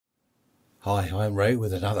Hi, I'm Ray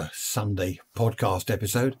with another Sunday podcast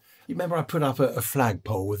episode. You remember I put up a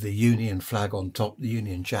flagpole with the Union flag on top, the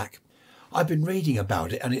Union Jack? I've been reading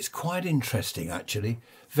about it and it's quite interesting actually,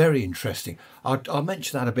 very interesting. I'll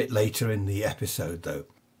mention that a bit later in the episode though.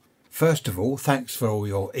 First of all, thanks for all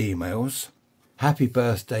your emails. Happy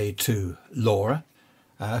birthday to Laura.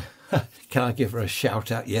 Can I give her a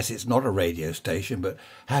shout out? Yes, it's not a radio station, but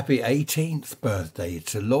happy 18th birthday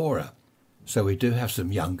to Laura. So we do have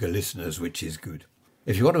some younger listeners, which is good.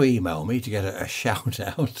 If you want to email me to get a shout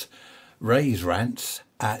out,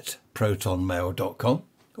 rants@protonmail.com,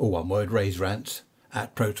 all one word,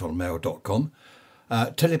 rants@protonmail.com.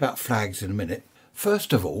 Tell you about flags in a minute.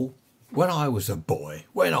 First of all, when I was a boy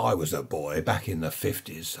back in the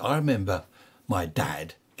 50s, I remember my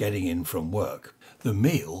dad getting in from work.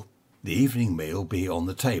 The evening meal be on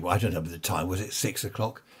the table. I don't know at the time, was it 6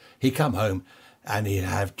 o'clock? He'd come home and he'd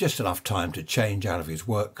have just enough time to change out of his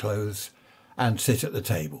work clothes and sit at the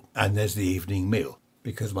table. And there's the evening meal,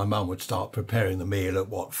 because my mum would start preparing the meal at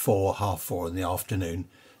 4:30 in the afternoon,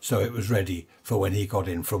 so it was ready for when he got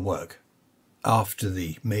in from work. After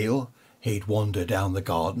the meal, he'd wander down the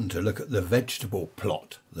garden to look at the vegetable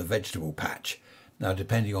plot, the vegetable patch. Now,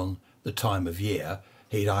 depending on the time of year,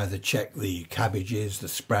 he'd either check the cabbages, the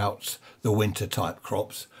sprouts, the winter type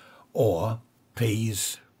crops, or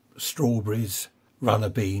peas, strawberries, runner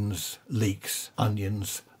beans, leeks,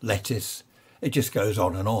 onions, lettuce. It just goes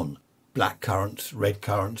on and on. Black currants, red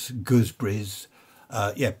currants, gooseberries.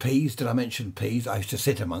 Peas. Did I mention peas? I used to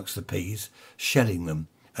sit amongst the peas, shelling them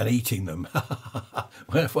and eating them.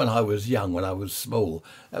 When I was young, when I was small,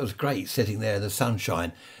 that was great, sitting there in the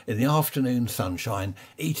sunshine, in the afternoon sunshine,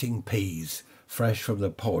 eating peas fresh from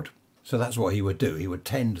the pod. So that's what he would do. He would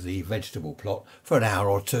tend the vegetable plot for an hour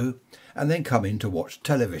or two and then come in to watch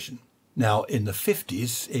television. Now, in the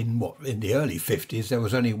 50s, in the early 50s, there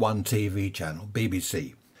was only one TV channel,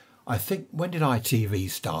 BBC. I think, when did ITV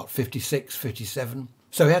start? 56, 57?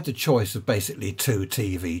 So he had the choice of basically two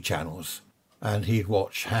TV channels. And he'd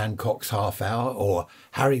watch Hancock's Half Hour or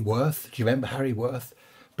Harry Worth. Do you remember Harry Worth?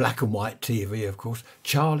 Black and white TV, of course.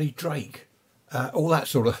 Charlie Drake. All that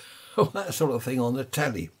sort of thing on the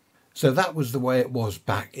telly. So that was the way it was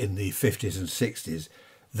back in the 50s and 60s.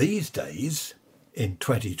 These days, in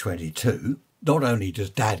 2022, not only does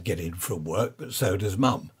Dad get in from work, but so does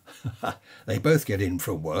Mum. They both get in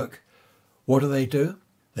from work. What do?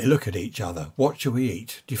 They look at each other. What shall we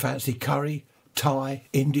eat? Do you fancy curry, Thai,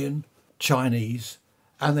 Indian, Chinese?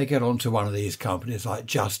 And they get onto one of these companies like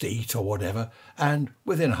Just Eat or whatever, and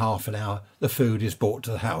within half an hour, the food is brought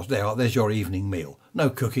to the house. There's your evening meal. No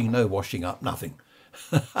cooking, no washing up, nothing.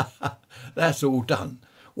 That's all done.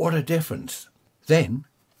 What a difference. Then,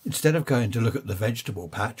 instead of going to look at the vegetable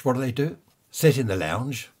patch, what do? Sit in the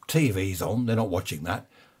lounge, TV's on, they're not watching that.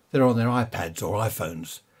 They're on their iPads or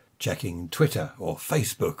iPhones, checking Twitter or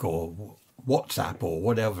Facebook or WhatsApp or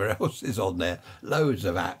whatever else is on there. Loads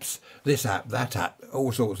of apps, this app, that app,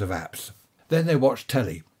 all sorts of apps. Then they watch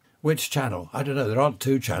telly. Which channel? I don't know, there aren't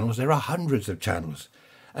two channels, there are hundreds of channels.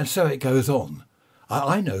 And so it goes on.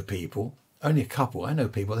 I know people, only a couple, they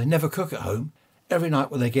never cook at home. Every night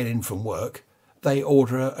when they get in from work, they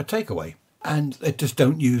order a takeaway. And they just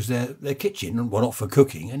don't use their kitchen, well, not for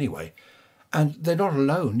cooking anyway. And they're not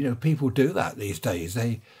alone, people do that these days.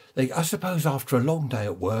 They I suppose after a long day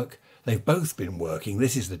at work, they've both been working.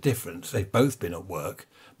 This is the difference. They've both been at work,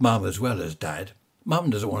 Mum as well as Dad. Mum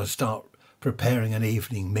doesn't want to start preparing an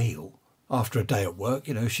evening meal after a day at work.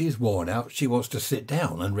 She's worn out. She wants to sit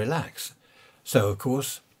down and relax. So, of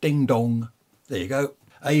course, ding dong, there you go.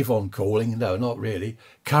 Avon calling. No, not really.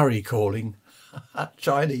 Curry calling.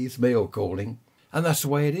 Chinese meal calling. And that's the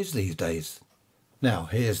way it is these days. Now,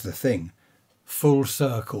 here's the thing. Full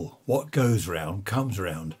circle. What goes round comes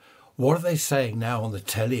round. What are they saying now on the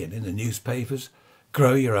telly and in the newspapers?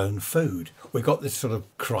 Grow your own food. We've got this sort of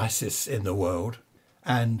crisis in the world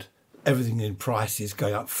and everything in price is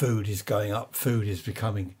going up. Food is going up. Food is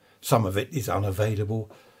becoming, some of it is unavailable.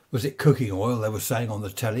 Was it cooking oil they were saying on the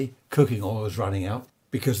telly? Cooking oil is running out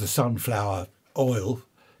because the sunflower oil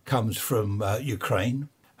comes from Ukraine.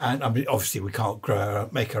 And I mean, obviously we can't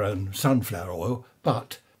make our own sunflower oil,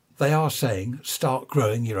 but they are saying start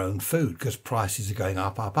growing your own food because prices are going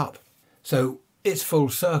up, up, up. So it's full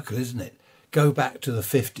circle, isn't it? Go back to the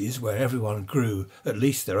 50s where everyone grew at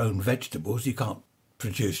least their own vegetables. You can't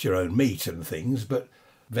produce your own meat and things, but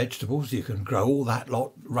vegetables, you can grow all that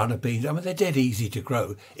lot, runner beans. I mean, they're dead easy to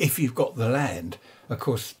grow if you've got the land. Of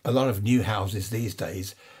course, a lot of new houses these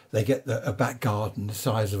days, they get a back garden the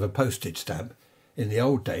size of a postage stamp. In the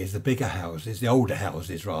old days, the older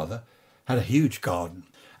houses rather, had a huge garden.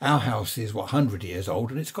 Our house is, 100 years old,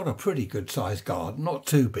 and it's got a pretty good sized garden, not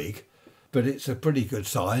too big, but it's a pretty good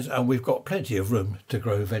size, and we've got plenty of room to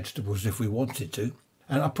grow vegetables if we wanted to.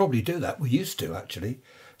 And I'll probably do that. We used to, actually.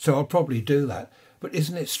 So I'll probably do that. But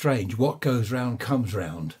isn't it strange? What goes round comes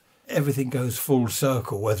round. Everything goes full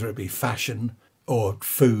circle, whether it be fashion or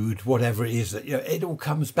food, whatever it is. That, it all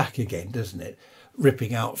comes back again, doesn't it?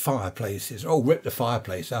 Ripping out fireplaces. Oh, rip the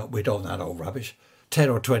fireplace out. We're on that old rubbish. 10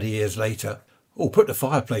 or 20 years later, oh, put the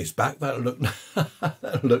fireplace back. That'll look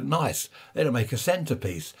that'll look nice. It'll make a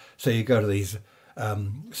centrepiece. So you go to these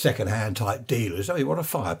second-hand type dealers. Oh, you want a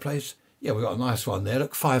fireplace? Yeah, we've got a nice one there.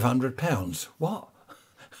 Look, £500. What?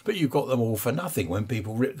 But you got them all for nothing when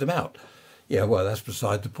people rip them out. Yeah, well, that's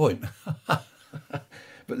beside the point.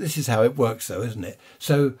 But this is how it works, though, isn't it?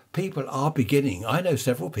 So people are beginning, I know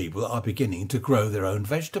several people that are beginning to grow their own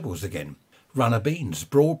vegetables again. Runner beans,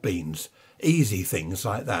 broad beans, easy things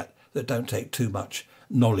like that don't take too much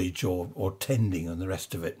knowledge or tending and the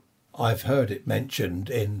rest of it. I've heard it mentioned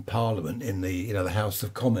in Parliament, in the the House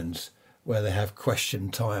of Commons, where they have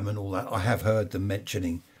question time and all that. I have heard them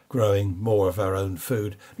mentioning growing more of our own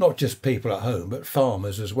food, not just people at home, but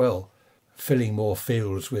farmers as well, filling more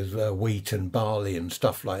fields with wheat and barley and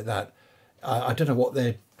stuff like that. I don't know what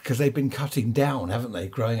because they've been cutting down, haven't they,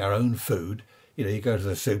 growing our own food. You go to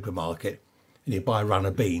the supermarket and you buy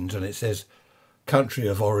runner beans and it says country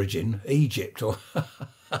of origin, Egypt or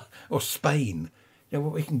or Spain.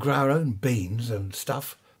 We can grow our own beans and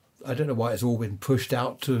stuff. I don't know why it's all been pushed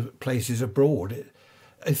out to places abroad.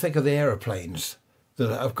 I think of the aeroplanes that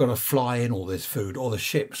have got to fly in all this food, or the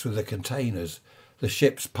ships with the containers. The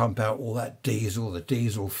ships pump out all that diesel, the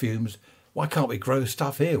diesel fumes. Why can't we grow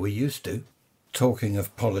stuff here? We used to. Talking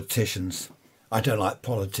of politicians, I don't like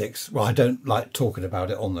politics. Well, I don't like talking about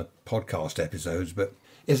it on the podcast episodes, but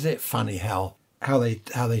isn't it funny how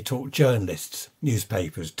they talk, journalists,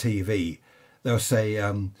 newspapers, TV? They'll say,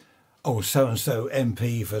 oh, so-and-so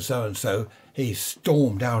MP for so-and-so, he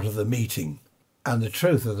stormed out of the meeting. And the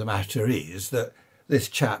truth of the matter is that this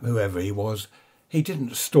chap, whoever he was, he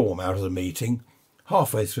didn't storm out of the meeting.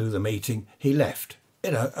 Halfway through the meeting, he left.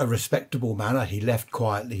 In a respectable manner, he left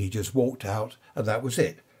quietly, he just walked out, and that was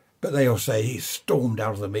it. But they all say he stormed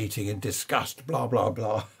out of the meeting in disgust, blah, blah,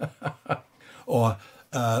 blah. Or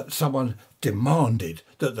someone demanded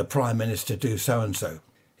that the Prime Minister do so-and-so.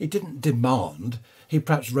 He didn't demand. He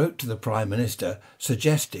perhaps wrote to the Prime Minister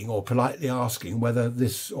suggesting or politely asking whether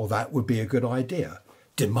this or that would be a good idea.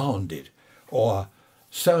 Demanded. Or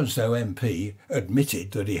so-and-so MP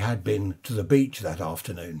admitted that he had been to the beach that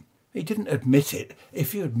afternoon. He didn't admit it.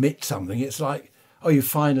 If you admit something, it's like, oh, you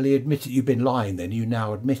finally admit it. You've been lying then, you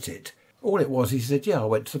now admit it. All it was, he said, yeah, I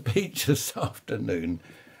went to the beach this afternoon.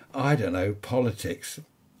 I don't know, politics.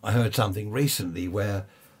 I heard something recently where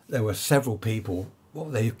there were several people,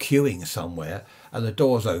 they were queuing somewhere, and the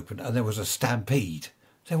doors opened and there was a stampede.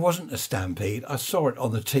 There wasn't a stampede. I saw it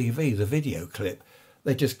on the TV, the video clip.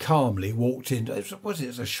 They just calmly walked in. Was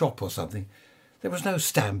it a shop or something? There was no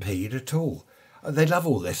stampede at all. They love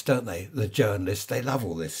all this, don't they? The journalists, they love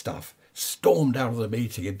all this stuff. Stormed out of the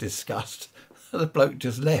meeting in disgust. The bloke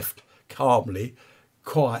just left calmly,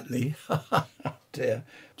 quietly. Dear.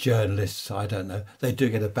 Journalists, I don't know. They do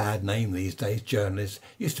get a bad name these days, journalists.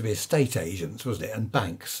 Used to be estate agents, wasn't it? And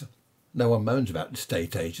banks. No one moans about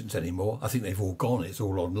estate agents anymore. I think they've all gone. It's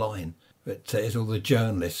all online. But it's all the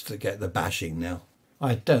journalists that get the bashing now.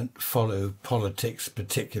 I don't follow politics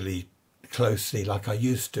particularly closely like I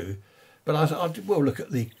used to, but I will look at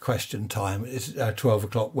the question time. It's 12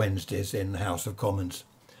 o'clock Wednesdays in the House of Commons.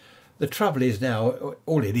 The trouble is now,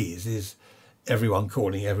 all it is everyone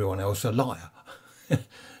calling everyone else a liar.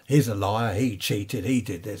 He's a liar, he cheated, he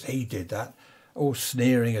did this, he did that, all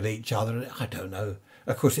sneering at each other. I don't know.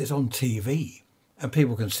 Of course, it's on TV, and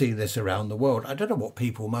people can see this around the world. I don't know what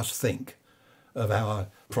people must think of our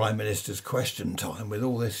Prime Minister's question time with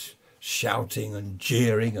all this shouting and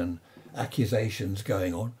jeering and accusations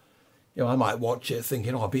going on. I might watch it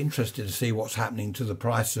thinking, I'd be interested to see what's happening to the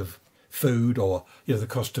price of food, or the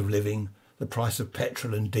cost of living, the price of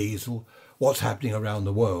petrol and diesel, what's happening around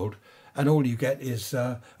the world. And all you get is,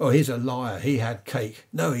 oh, he's a liar, he had cake.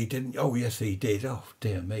 No, he didn't. Oh, yes, he did. Oh,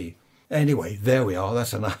 dear me. Anyway, there we are.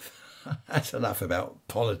 That's enough. That's enough about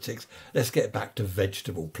politics. Let's get back to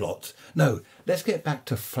vegetable plots. No, let's get back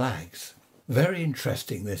to flags. Very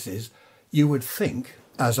interesting this is. You would think,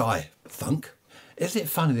 as I thunk, isn't it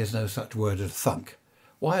funny there's no such word as thunk?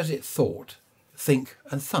 Why is it thought, think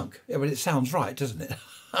and thunk? Yeah, but it sounds right, doesn't it?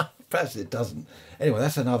 Perhaps it doesn't. Anyway,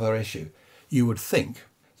 that's another issue. You would think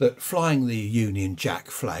that flying the Union Jack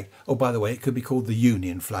flag, oh, by the way, it could be called the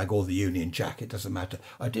Union flag or the Union Jack, it doesn't matter.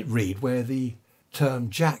 I did read where the term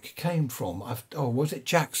jack came from. Was it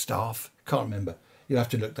jackstaff? Can't remember. You'll have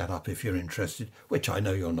to look that up if you're interested, which I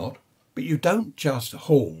know you're not. But you don't just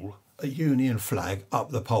haul a Union flag up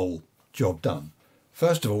the pole, job done.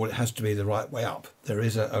 First of all, it has to be the right way up. There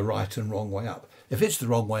is a right and wrong way up. If it's the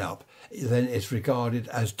wrong way up, then it's regarded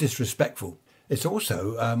as disrespectful. It's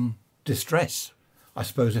also distress. I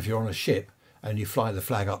suppose if you're on a ship and you fly the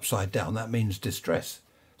flag upside down, that means distress.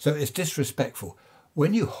 So it's disrespectful.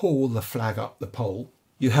 When you haul the flag up the pole,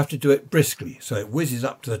 you have to do it briskly. So it whizzes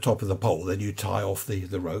up to the top of the pole, then you tie off the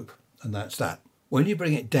rope, and that's that. When you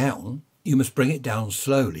bring it down, you must bring it down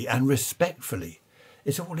slowly and respectfully.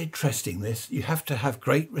 It's all interesting, this. You have to have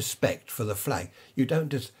great respect for the flag. You don't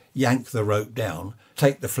just yank the rope down,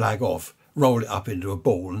 take the flag off, roll it up into a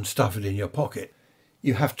ball and stuff it in your pocket.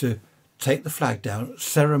 You have to take the flag down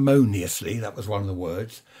ceremoniously. That was one of the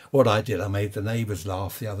words. What I did, I made the neighbours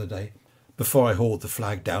laugh the other day. Before I hauled the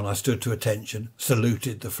flag down, I stood to attention,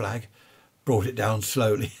 saluted the flag, brought it down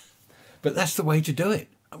slowly. But that's the way to do it.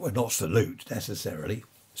 Well, not salute necessarily.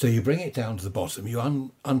 So you bring it down to the bottom, you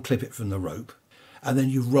unclip it from the rope, and then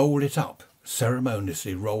you roll it up,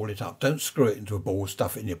 ceremoniously roll it up. Don't screw it into a ball,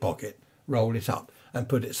 stuff it in your pocket. Roll it up and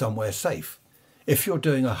put it somewhere safe. If you're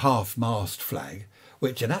doing a half-mast flag,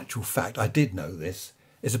 which in actual fact, I did know this,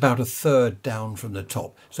 is about a third down from the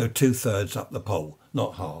top, so 2/3 up the pole,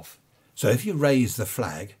 not half. So if you raise the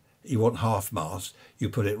flag, you want half-mast, you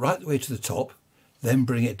put it right the way to the top, then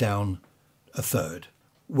bring it down a third.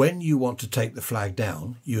 When you want to take the flag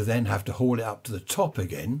down, you then have to haul it up to the top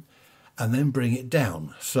again and then bring it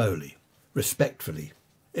down slowly, respectfully.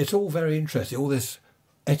 It's all very interesting, all this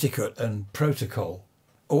etiquette and protocol.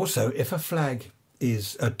 Also, if a flag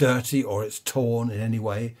is dirty or it's torn in any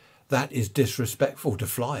way, that is disrespectful to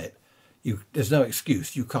fly it. There's no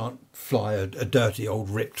excuse. You can't fly a dirty old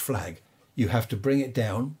ripped flag. You have to bring it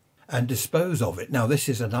down and dispose of it. Now, this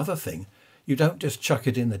is another thing. You don't just chuck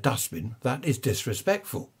it in the dustbin. That is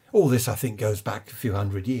disrespectful. All this, I think, goes back a few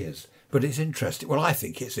hundred years. But it's interesting. Well, I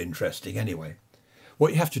think it's interesting anyway.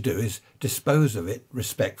 What you have to do is dispose of it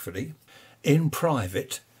respectfully, in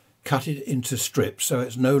private, cut it into strips so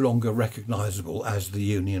it's no longer recognisable as the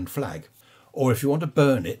Union flag. Or if you want to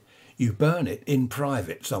burn it, you burn it in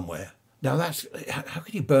private somewhere. Now, how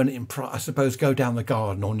can you burn it in private? I suppose go down the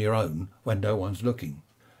garden on your own when no one's looking.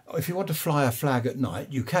 If you want to fly a flag at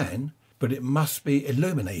night, you can, but it must be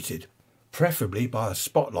illuminated, preferably by a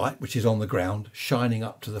spotlight which is on the ground shining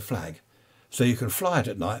up to the flag. So you can fly it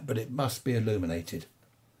at night, but it must be illuminated.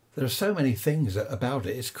 There are so many things about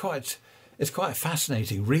it. It's quite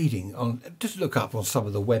fascinating reading. Just look up on some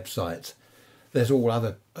of the websites. There's all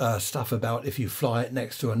other stuff about if you fly it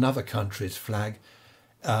next to another country's flag,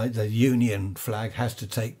 the Union flag has to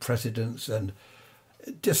take precedence, and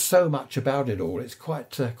just so much about it all. It's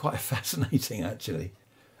quite fascinating, actually.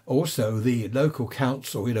 Also, the local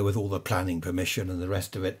council, with all the planning permission and the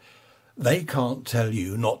rest of it, they can't tell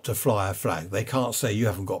you not to fly a flag. They can't say you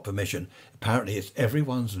haven't got permission. Apparently, it's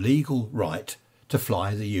everyone's legal right to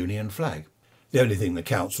fly the Union flag. The only thing the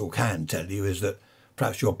council can tell you is that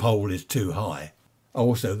perhaps your pole is too high.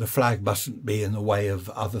 Also, the flag mustn't be in the way of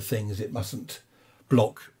other things. It mustn't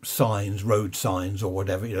block signs, road signs or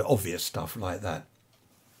whatever, obvious stuff like that.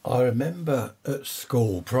 I remember at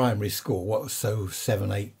school, primary school,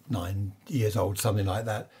 7, 8, 9 years old, something like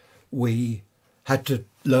that, we had to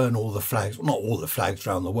learn all the flags. Well, not all the flags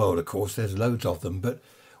around the world, of course, there's loads of them, but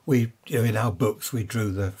we, in our books, we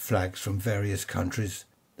drew the flags from various countries.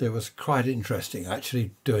 It was quite interesting,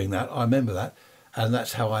 actually, doing that. I remember that, and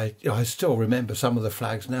that's how I still remember some of the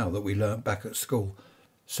flags now that we learnt back at school.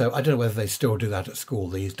 So I don't know whether they still do that at school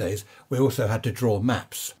these days. We also had to draw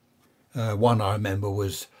maps. One I remember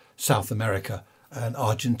was South America and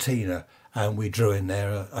Argentina, and we drew in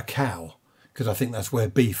there a cow, because I think that's where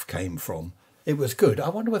beef came from. It was good. I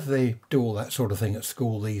wonder whether they do all that sort of thing at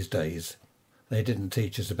school these days. They didn't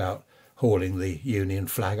teach us about hauling the Union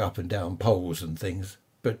flag up and down poles and things.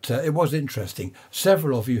 But it was interesting.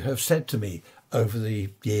 Several of you have said to me over the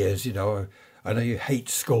years, I know you hate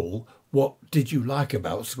school. What did you like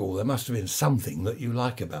about school? There must have been something that you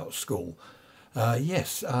like about school.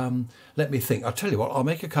 Yes, let me think. I'll tell you what, I'll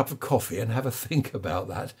make a cup of coffee and have a think about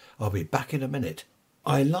that. I'll be back in a minute.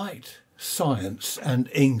 I liked science and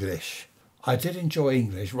English. I did enjoy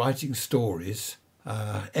English, writing stories,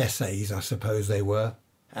 essays, I suppose they were.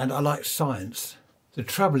 And I liked science. The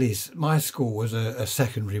trouble is, my school was a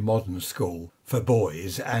secondary modern school for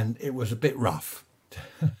boys, and it was a bit rough,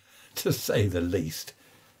 to say the least.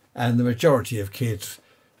 And the majority of kids,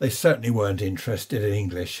 they certainly weren't interested in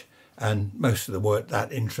English, and most of them weren't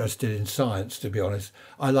that interested in science, to be honest.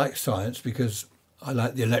 I like science because I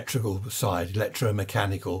like the electrical side,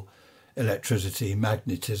 electromechanical, electricity,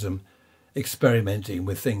 magnetism, experimenting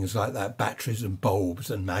with things like that, batteries and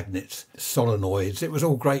bulbs and magnets, solenoids. It was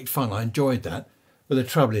all great fun. I enjoyed that. But the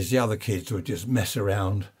trouble is the other kids would just mess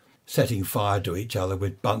around, setting fire to each other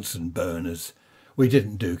with Bunsen burners. We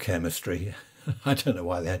didn't do chemistry. I don't know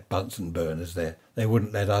why they had Bunsen burners there. They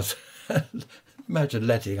wouldn't let us. Imagine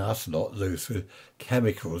letting us lot loose with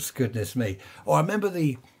chemicals. Goodness me. Oh, I remember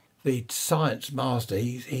the science master,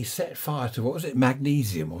 he set fire to, what was it,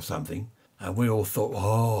 magnesium or something. And we all thought,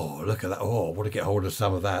 oh, look at that. Oh, I want to get hold of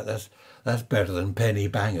some of that. That's better than penny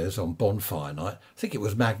bangers on bonfire night. I think it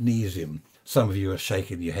was magnesium. Some of you are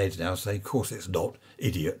shaking your heads now saying, of course it's not,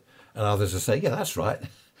 idiot. And others are saying, yeah, that's right.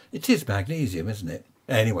 It is magnesium, isn't it?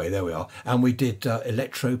 Anyway, there we are. And we did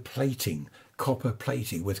electroplating, copper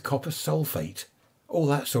plating with copper sulfate. All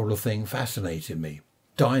that sort of thing fascinated me.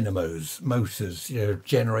 Dynamos, motors,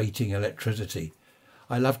 generating electricity.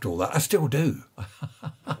 I loved all that. I still do.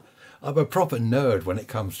 I'm a proper nerd when it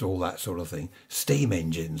comes to all that sort of thing. Steam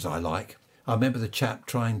engines I like. I remember the chap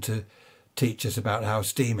trying to teach us about how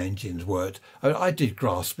steam engines worked. I did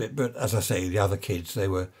grasp it, but as I say, the other kids, they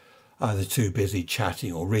were either too busy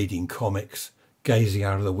chatting or reading comics, gazing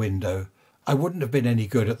out of the window. I wouldn't have been any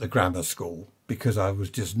good at the grammar school because I was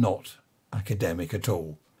just not academic at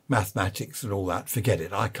all. Mathematics and all that, forget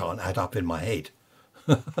it. I can't add up in my head.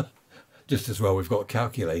 Just as well we've got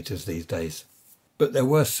calculators these days. But there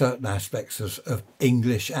were certain aspects of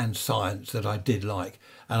English and science that I did like,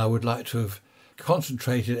 and I would like to have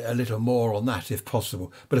concentrated a little more on that if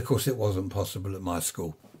possible. But of course it wasn't possible at my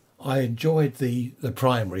school. I enjoyed the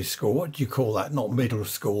primary school. What do you call that? Not middle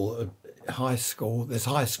school, high school. There's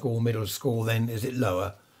high school, middle school, then is it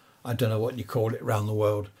lower? I don't know what you call it around the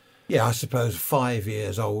world. Yeah, I suppose 5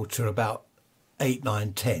 years old to about 8,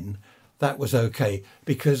 9, 10, that was okay.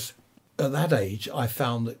 Because at that age, I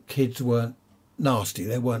found that kids weren't nasty.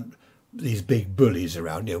 They weren't these big bullies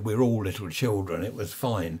around. We were all little children. It was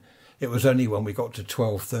fine. It was only when we got to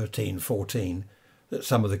 12, 13, 14 that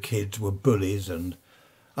some of the kids were bullies and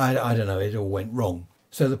I don't know, it all went wrong.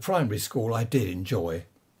 So the primary school I did enjoy.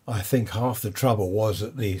 I think half the trouble was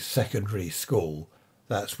at the secondary school.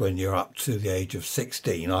 That's when you're up to the age of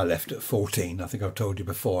 16. I left at 14. I think I've told you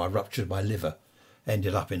before, I ruptured my liver,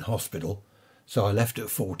 ended up in hospital. So I left at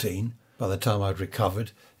 14. By the time I'd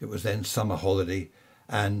recovered, it was then summer holiday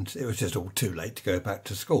and it was just all too late to go back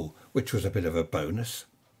to school, which was a bit of a bonus.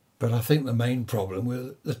 But I think the main problem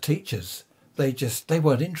were the teachers. They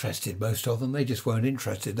weren't interested, most of them. They just weren't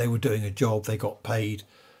interested. They were doing a job, they got paid.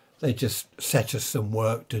 They just set us some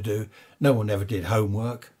work to do. No one ever did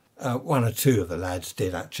homework. One or two of the lads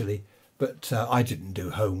did actually, but I didn't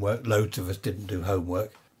do homework. Loads of us didn't do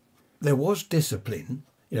homework. There was discipline,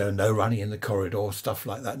 no running in the corridor, stuff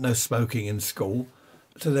like that, no smoking in school.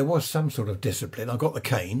 So there was some sort of discipline. I got the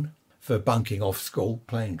cane for bunking off school,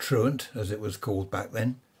 playing truant, as it was called back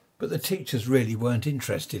then. But the teachers really weren't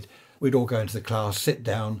interested. We'd all go into the class, sit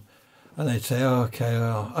down, and they'd say, OK,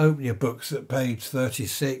 open your books at page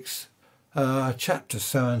 36, chapter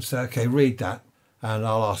so-and-so, OK, read that, and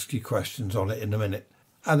I'll ask you questions on it in a minute.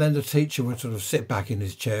 And then the teacher would sort of sit back in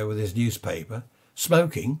his chair with his newspaper,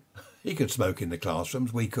 smoking. He could smoke in the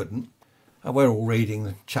classrooms, we couldn't. And we're all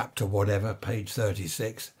reading chapter whatever, page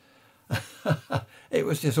 36. It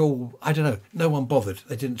was just all, I don't know, no one bothered.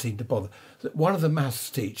 They didn't seem to bother. One of the maths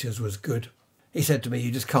teachers was good. He said to me,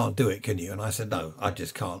 you just can't do it, can you? And I said, no, I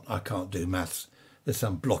just can't. I can't do maths. There's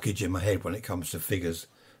some blockage in my head when it comes to figures,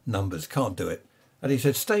 numbers, can't do it. And he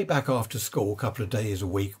said, stay back after school a couple of days a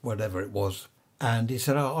week, whatever it was. And he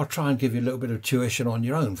said, I'll try and give you a little bit of tuition on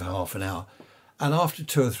your own for half an hour. And after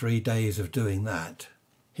 2 or 3 days of doing that,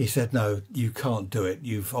 he said, no, you can't do it.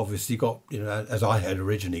 You've obviously got, as I had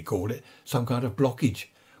originally called it, some kind of blockage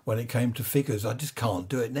when it came to figures. I just can't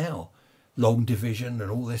do it now. Long division and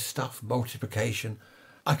all this stuff, multiplication.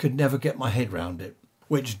 I could never get my head round it,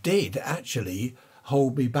 which did actually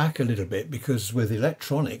hold me back a little bit because with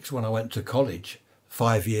electronics, when I went to college,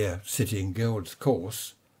 5-year City and Guilds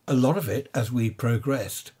course, a lot of it, as we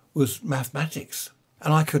progressed, was mathematics,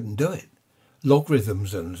 and I couldn't do it.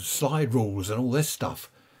 Logarithms and slide rules and all this stuff.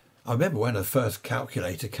 I remember when the first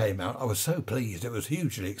calculator came out, I was so pleased. It was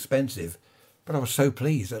hugely expensive, but I was so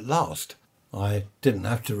pleased at last. I didn't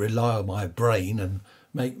have to rely on my brain and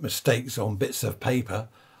make mistakes on bits of paper.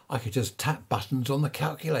 I could just tap buttons on the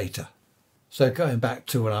calculator. So going back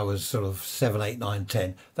to when I was sort of 7, 8, 9,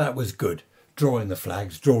 10, that was good. Drawing the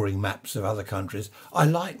flags, drawing maps of other countries. I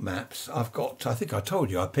like maps. I think I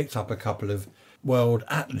told you, I picked up a couple of world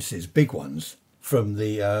atlases, big ones, from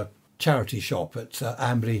the charity shop at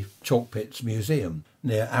Amberley Chalk Museum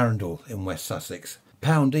near Arundel in West Sussex.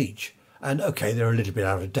 £1 each. And okay, they're a little bit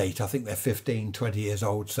out of date. I think they're 15, 20 years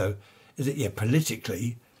old. So is it, yeah,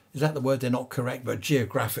 politically, is that the word? They're not correct, but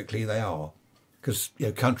geographically they are. Because, you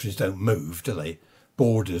know, countries don't move, do they?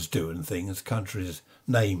 Borders do and things. Countries'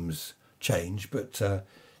 names change, but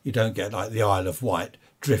you don't get like the Isle of Wight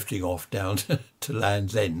drifting off down to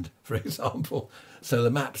Land's End, for example. So the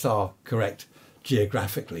maps are correct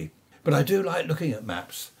geographically. But I do like looking at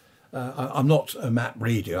maps. I'm not a map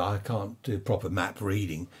reader. I can't do proper map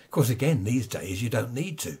reading. Of course, again, these days you don't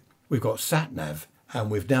need to. We've got sat-nav, and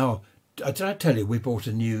we've now... Did I tell you we bought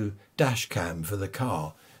a new dash cam for the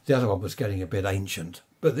car? The other one was getting a bit ancient.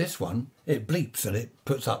 But this one, it bleeps and it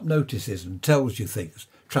puts up notices and tells you things.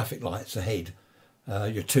 Traffic lights ahead.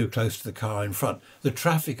 You're too close to the car in front. The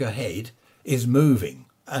traffic ahead is moving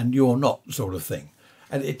and you're not, sort of thing.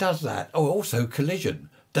 And it does that. Oh, also collision.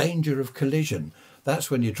 Danger of collision.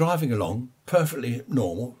 That's when you're driving along, perfectly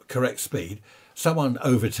normal, correct speed. Someone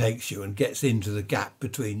overtakes you and gets into the gap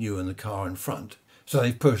between you and the car in front. So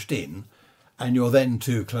they've pushed in and you're then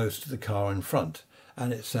too close to the car in front.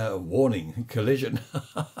 And it's a warning, collision.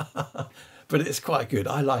 But it's quite good.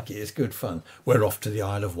 I like it. It's good fun. We're off to the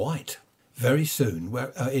Isle of Wight very soon.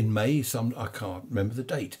 We're in May. I can't remember the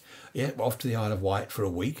date. Yeah, we're off to the Isle of Wight for a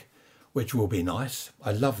week, which will be nice.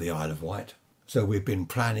 I love the Isle of Wight. So we've been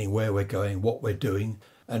planning where we're going, what we're doing.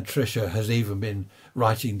 And Tricia has even been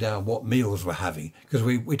writing down what meals we're having. Because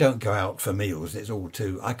we don't go out for meals. It's all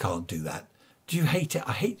too... I can't do that. Do you hate it?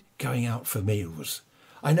 I hate going out for meals.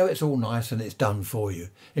 I know it's all nice and it's done for you.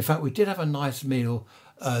 In fact, we did have a nice meal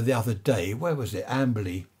the other day. Where was it?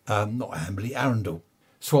 Amberley. Not Amberley, Arundel.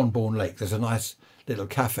 Swanbourne Lake. There's a nice little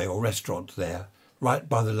cafe or restaurant there, right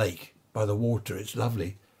by the lake, by the water. It's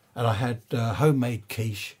lovely. And I had homemade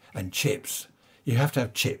quiche and chips. You have to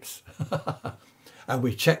have chips. And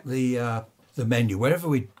we checked the menu. Wherever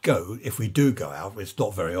we go, if we do go out, it's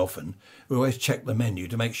not very often, we always check the menu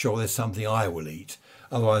to make sure there's something I will eat.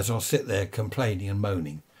 Otherwise, I'll sit there complaining and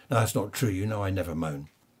moaning. No, that's not true. You know I never moan.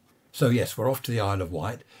 So, yes, we're off to the Isle of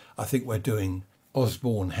Wight. I think we're doing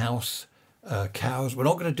Osborne House, cows. We're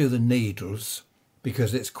not going to do the Needles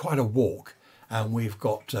because it's quite a walk. And we've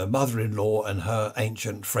got mother-in-law and her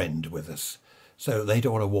ancient friend with us. So they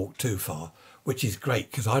don't want to walk too far, which is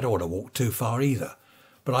great because I don't want to walk too far either.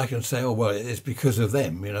 But I can say, oh, well, it's because of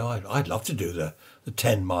them. You know, I'd love to do the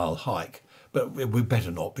 10-mile hike, but we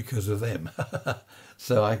better not because of them.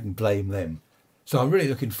 So I can blame them. So I'm really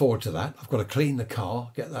looking forward to that. I've got to clean the car,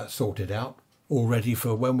 get that sorted out, all ready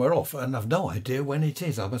for when we're off. And I've no idea when it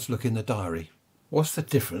is. I must look in the diary. What's the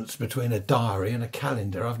difference between a diary and a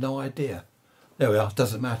calendar? I've no idea. There we are.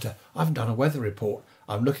 Doesn't matter. I haven't done a weather report.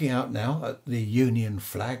 I'm looking out now at the Union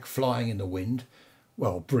flag flying in the wind.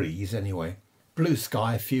 Well, breeze anyway. Blue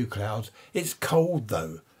sky, few clouds. It's cold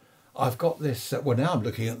though. I've got this, well now I'm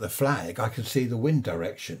looking at the flag, I can see the wind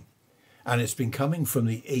direction. And it's been coming from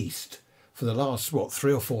the east for the last,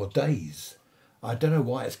 3 or 4 days. I don't know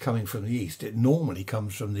why it's coming from the east. It normally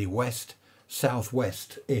comes from the west,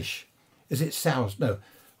 southwest-ish. Is it south? No,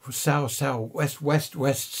 south,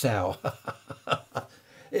 west, south.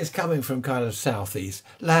 It's coming from kind of southeast,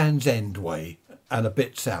 Land's End way, and a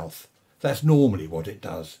bit south. That's normally what it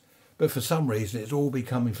does. But for some reason, it's all been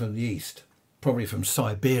coming from the east, probably from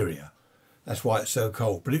Siberia. That's why it's so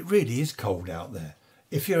cold. But it really is cold out there.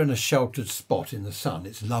 If you're in a sheltered spot in the sun,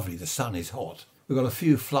 it's lovely. The sun is hot. We've got a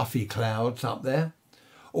few fluffy clouds up there.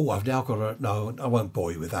 Oh, I've now got a... No, I won't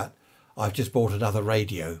bore you with that. I've just bought another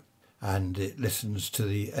radio and it listens to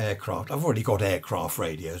the aircraft. I've already got aircraft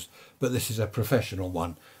radios, but this is a professional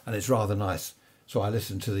one and it's rather nice. So I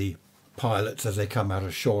listen to the pilots as they come out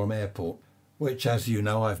of Shoreham Airport, which, as you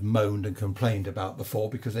know, I've moaned and complained about before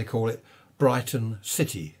because they call it Brighton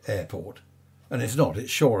City Airport. And it's not,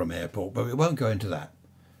 it's Shoreham Airport, but we won't go into that.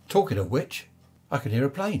 Talking of which, I can hear a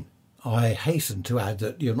plane. I hasten to add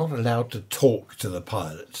that you're not allowed to talk to the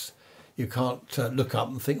pilots. You can't look up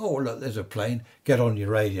and think, oh, look, there's a plane, get on your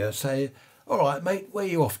radio, say, all right, mate, where are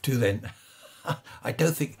you off to then? I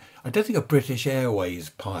don't think a British Airways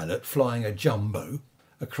pilot flying a jumbo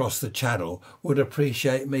across the channel would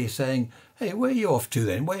appreciate me saying, hey, where are you off to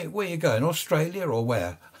then? Where are you going, Australia or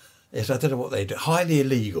where? Yes, I don't know what they do. Highly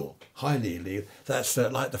illegal. Highly illegal. That's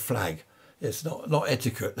like the flag. It's not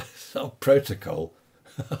etiquette. It's not protocol.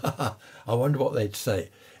 I wonder what they'd say.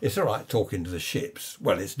 It's all right talking to the ships.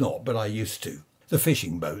 Well, it's not, but I used to. The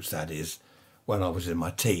fishing boats, that is. When I was in my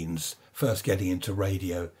teens, first getting into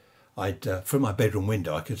radio, from my bedroom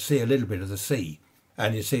window, I could see a little bit of the sea.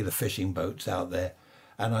 And you'd see the fishing boats out there.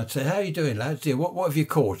 And I'd say, how are you doing, lads? What have you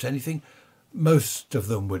caught? Anything? Most of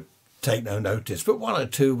them would take no notice, but one or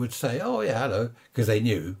two would say, "Oh yeah, hello," because they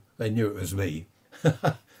knew it was me.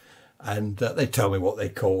 And they'd tell me what they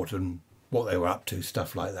caught and what they were up to,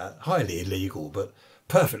 stuff like that. Highly illegal, but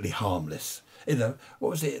perfectly harmless. You know, what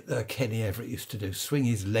was it Kenny Everett used to do? Swing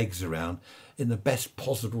his legs around in the best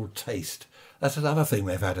possible taste. That's another thing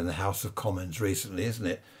they've had in the House of Commons recently, isn't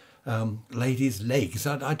it? Ladies' legs.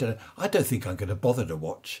 I don't know. I don't think I'm going to bother to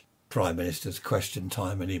watch Prime Minister's Question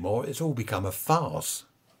Time anymore. It's all become a farce.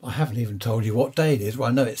 I haven't even told you what day it is. Well,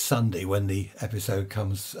 I know it's Sunday when the episode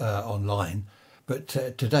comes online, but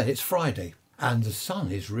today it's Friday, and the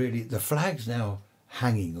sun is really, the flag's now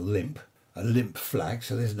hanging limp, a limp flag,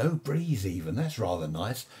 so there's no breeze even. That's rather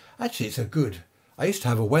nice. Actually, it's a good, I used to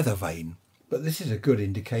have a weather vane, but this is a good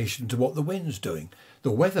indication to what the wind's doing.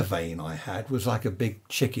 The weather vane I had was like a big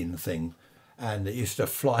chicken thing, and it used to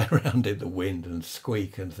fly around in the wind and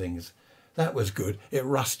squeak and things. That was good. It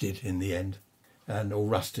rusted in the end and all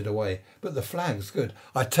rusted away. But the flag's good.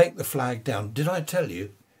 I take the flag down. Did I tell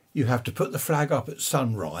you? You have to put the flag up at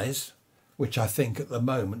sunrise, which I think at the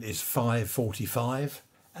moment is 5:45,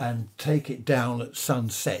 and take it down at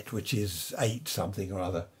sunset, which is 8 something or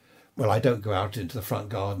other. Well, I don't go out into the front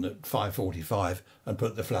garden at 5:45 and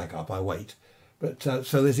put the flag up. I wait. But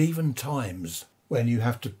so there's even times when you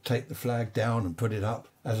have to take the flag down and put it up.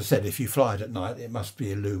 As I said, if you fly it at night, it must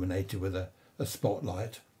be illuminated with a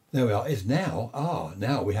spotlight. There we are. It's now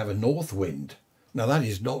we have a north wind. Now that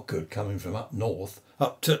is not good coming from up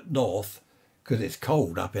to north, because it's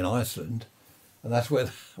cold up in Iceland, and that's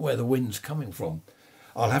where the wind's coming from.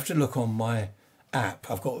 I'll have to look on my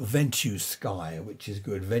app. I've got Ventu Sky, which is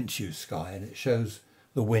good, Ventu Sky, and it shows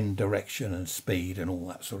the wind direction and speed and all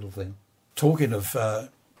that sort of thing. Talking of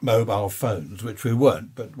mobile phones, which we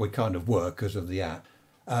weren't, but we kind of were because of the app.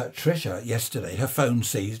 Tricia, yesterday, her phone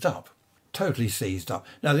seized up. Totally seized up.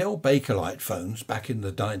 Now, the old Bakelite phones back in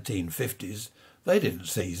the 1950s, they didn't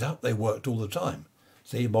seize up. They worked all the time.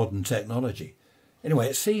 See, modern technology. Anyway,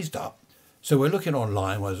 it seized up. So we're looking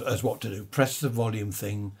online as what to do. Press the volume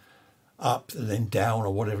thing up and then down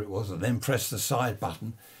or whatever it was, and then press the side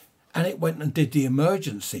button. And it went and did the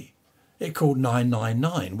emergency. It called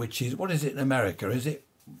 999, which is, what is it in America? Is it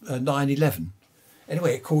 911?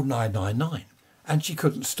 Anyway, it called 999. And she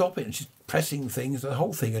couldn't stop it. And she's pressing things. The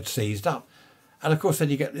whole thing had seized up. And of course, then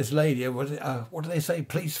you get this lady, what do they say?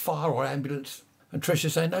 Police, fire or ambulance? And Tricia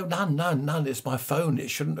saying, no, none. It's my phone. It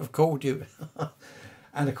shouldn't have called you.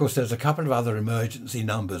 And of course, there's a couple of other emergency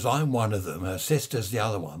numbers. I'm one of them. Her sister's the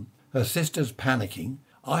other one. Her sister's panicking.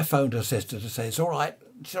 I phoned her sister to say, it's all right.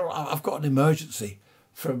 I've got an emergency.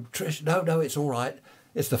 From Trish, no, it's all right.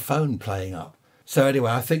 It's the phone playing up. So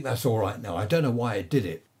anyway, I think that's all right now. I don't know why it did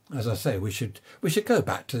it. As I say, we should go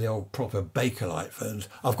back to the old proper Bakelite phones.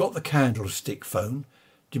 I've got the candlestick phone.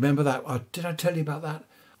 Do you remember that? Did I tell you about that?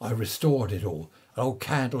 I restored it all. An old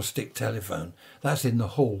candlestick telephone. That's in the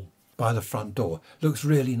hall by the front door. Looks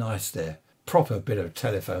really nice there. Proper bit of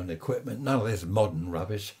telephone equipment. None of this modern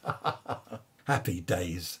rubbish. Happy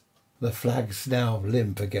days. The flag's now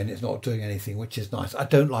limp again. It's not doing anything, which is nice. I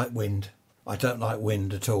don't like wind. I don't like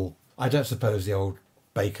wind at all. I don't suppose the old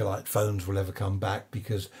Bakelite phones will ever come back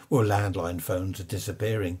because, well, landline phones are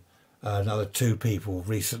disappearing. Another 2 people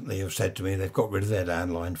recently have said to me they've got rid of their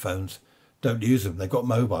landline phones. Don't use them. They've got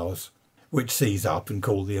mobiles, which seize up and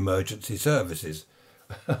call the emergency services.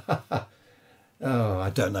 Oh, I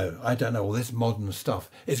don't know. All this modern stuff.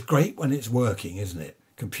 It's great when it's working, isn't it?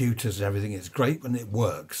 Computers and everything. It's great when it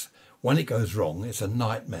works. When it goes wrong, it's a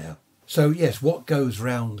nightmare. So yes, what goes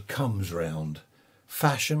round comes round.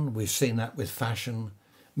 Fashion, we've seen that with fashion.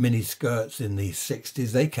 Mini skirts in the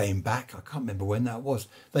 60s, they came back. I can't remember when that was.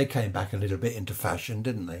 They came back a little bit into fashion,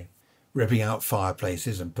 didn't they? Ripping out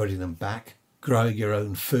fireplaces and putting them back. Growing your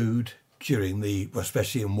own food during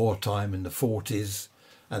especially in wartime in the 40s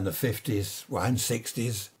and the 50s and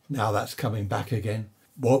 60s. Now that's coming back again.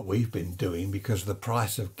 What we've been doing because of the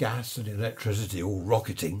price of gas and electricity all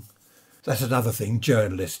rocketing. That's another thing,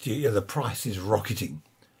 journalists, the price is rocketing.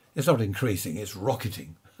 It's not increasing, it's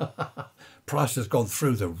rocketing. Price has gone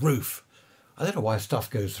through the roof. I don't know why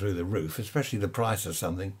stuff goes through the roof, especially the price of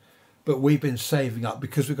something. But we've been saving up,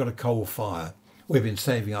 because we've got a coal fire, we've been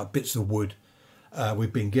saving up bits of wood.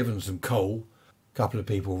 We've been given some coal. A couple of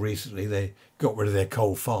people recently, they got rid of their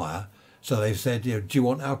coal fire. So they've said, do you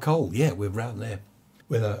want our coal? Yeah, we're round there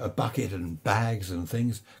with a bucket and bags and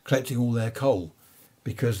things, collecting all their coal.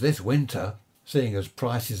 Because this winter, seeing as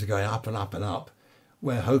prices are going up and up and up,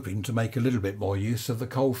 we're hoping to make a little bit more use of the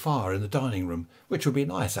coal fire in the dining room, which would be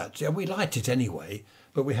nice actually. And we light it anyway,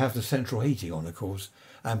 but we have the central heating on, of course.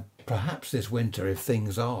 And perhaps this winter, if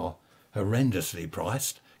things are horrendously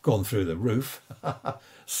priced, gone through the roof,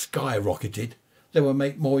 skyrocketed. They will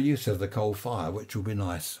make more use of the coal fire, which will be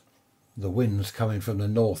nice. The wind's coming from the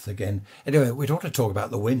north again. Anyway, we don't want to talk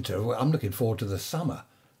about the winter. I'm looking forward to the summer.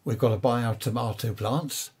 We've got to buy our tomato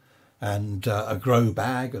plants and a grow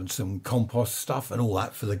bag and some compost stuff and all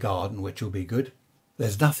that for the garden, which will be good.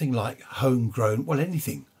 There's nothing like homegrown, well,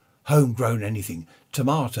 anything, homegrown anything.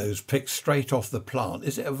 Tomatoes picked straight off the plant.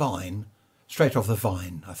 Is it a vine? Straight off the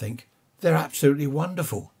vine, I think. They're absolutely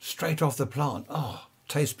wonderful. Straight off the plant. Oh,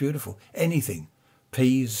 tastes beautiful. Anything.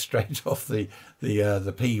 Peas straight off the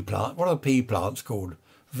pea plant. What are pea plants called?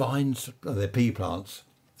 Vines? Oh, they're pea plants.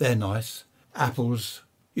 They're nice. Apples.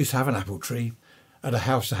 Used to have an apple tree at a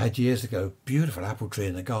house I had years ago. Beautiful apple tree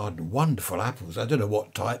in the garden. Wonderful apples. I don't know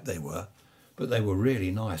what type they were, but they were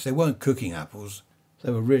really nice. They weren't cooking apples.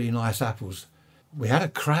 They were really nice apples. We had a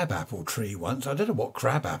crab apple tree once. I don't know what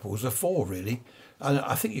crab apples are for, really.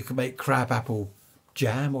 I think you can make crab apple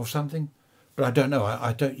jam or something, but I don't know.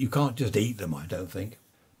 I don't. You can't just eat them, I don't think.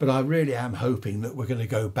 But I really am hoping that we're going to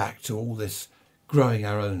go back to all this growing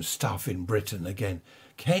our own stuff in Britain again.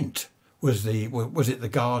 Kent was it the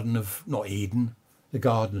garden of, not Eden, the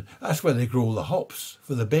garden. That's where they grew all the hops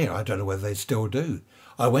for the beer. I don't know whether they still do.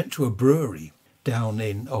 I went to a brewery down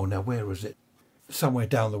in, where was it? Somewhere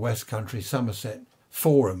down the West Country, Somerset,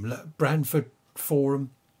 Branford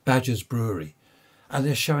Forum, Badger's Brewery. And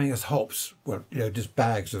they're showing us hops, well, just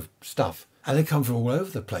bags of stuff. And they come from all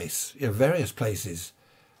over the place, various places,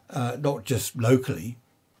 not just locally,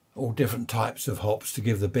 all different types of hops to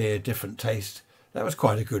give the beer different taste. That was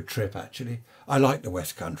quite a good trip, actually. I like the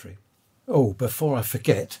West Country. Oh, before I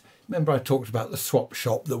forget, remember I talked about the swap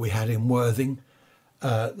shop that we had in Worthing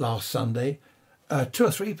last Sunday? 2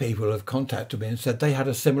 or 3 people have contacted me and said they had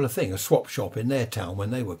a similar thing, a swap shop in their town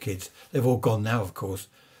when they were kids. They've all gone now, of course.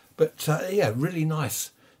 But really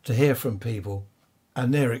nice to hear from people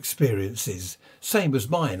and their experiences. Same as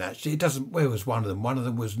mine, actually. Where was one of them? One of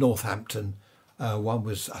them was Northampton. One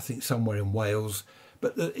was, I think, somewhere in Wales.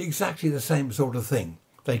 But exactly the same sort of thing.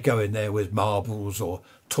 They'd go in there with marbles or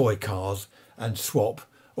toy cars and swap.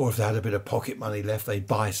 Or if they had a bit of pocket money left, they'd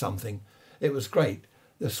buy something. It was great.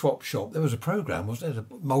 The swap shop. There was a programme, wasn't there?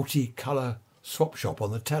 A multicolour swap shop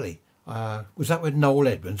on the telly. Was that with Noel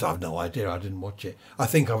Edmonds? I've no idea. I didn't watch it. I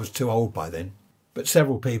think I was too old by then. But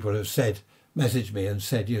several people have messaged me and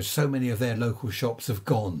said, so many of their local shops have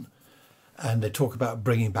gone. And they talk about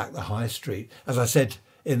bringing back the high street. As I said,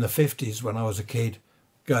 in the 50s, when I was a kid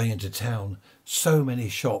going into town, so many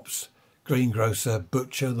shops, greengrocer,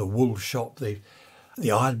 butcher, the wool shop, the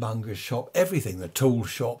ironmonger's shop, everything, the tool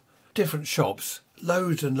shop, different shops,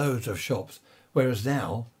 loads and loads of shops. Whereas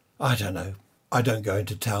now, I don't know. I don't go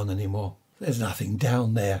into town anymore. There's nothing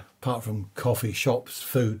down there apart from coffee shops,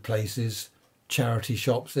 food places, charity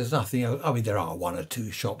shops. There's nothing else. I mean, there are 1 or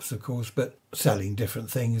 2 shops, of course, but selling different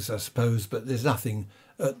things, I suppose. But there's nothing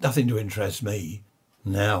to interest me.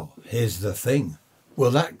 Now, here's the thing.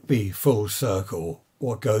 Will that be full circle?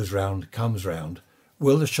 What goes round comes round.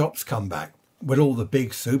 Will the shops come back? Will all the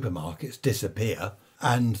big supermarkets disappear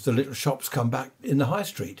and the little shops come back in the high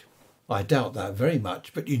street? I doubt that very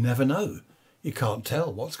much, but you never know. You can't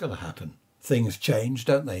tell what's going to happen. Things change,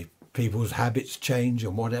 don't they? People's habits change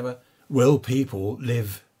and whatever. Will people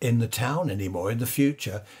live in the town anymore in the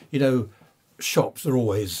future? Shops are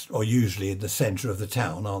always or usually in the centre of the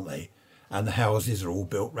town, aren't they? And the houses are all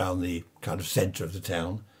built round the kind of centre of the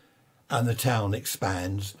town. And the town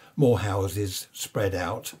expands, more houses spread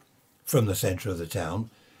out from the centre of the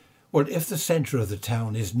town. Well, if the centre of the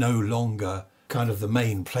town is no longer kind of the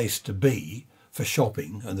main place to be for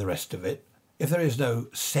shopping and the rest of it, if there is no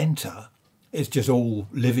centre, it's just all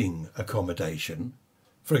living accommodation.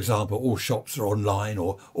 For example, all shops are online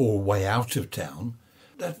or all way out of town.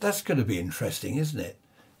 That's going to be interesting, isn't it?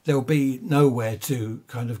 There'll be nowhere to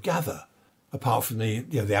kind of gather apart from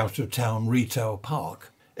the out of town retail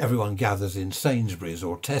park. Everyone gathers in Sainsbury's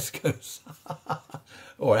or Tesco's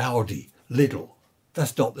or Aldi, Lidl.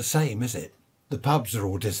 That's not the same, is it? The pubs are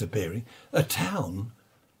all disappearing. A town,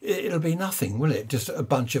 it'll be nothing, will it? Just a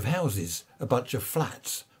bunch of houses, a bunch of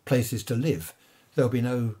flats, places to live. There'll be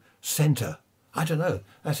no centre. I don't know.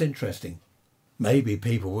 That's interesting. Maybe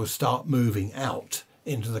people will start moving out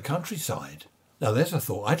into the countryside. Now, there's a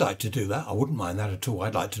thought. I'd like to do that. I wouldn't mind that at all.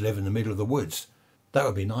 I'd like to live in the middle of the woods. That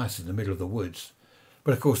would be nice, in the middle of the woods.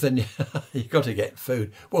 But, of course, then you've got to get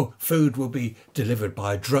food. Well, food will be delivered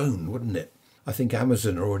by a drone, wouldn't it? I think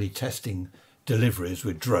Amazon are already testing deliveries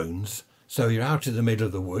with drones. So you're out in the middle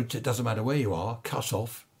of the woods. It doesn't matter where you are, cut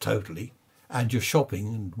off totally. And your shopping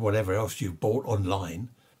and whatever else you've bought online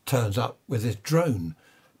turns up with this drone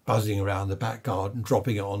buzzing around the back garden,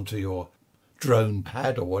 dropping it onto your drone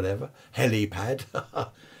pad or whatever, helipad.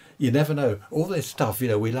 You never know. All this stuff,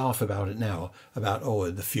 we laugh about it now, about, oh,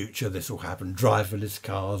 in the future this will happen, driverless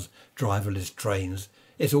cars, driverless trains.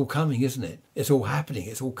 It's all coming, isn't it? It's all happening,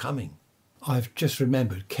 it's all coming. I've just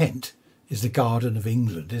remembered Kent is the Garden of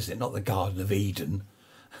England, isn't it? Not the Garden of Eden.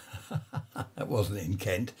 That wasn't in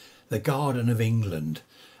Kent. The Garden of England.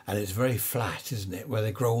 And it's very flat, isn't it? Where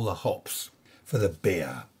they grow all the hops for the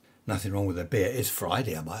beer. Nothing wrong with the beer. It's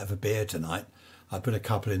Friday. I might have a beer tonight. I put a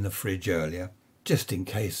couple in the fridge earlier, just in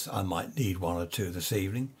case I might need one or two this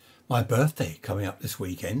evening. My birthday coming up this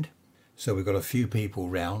weekend. So we've got a few people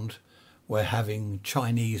round. We're having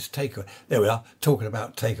Chinese takeaway. There we are, talking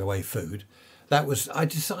about takeaway food. I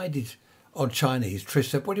decided on Chinese. Trish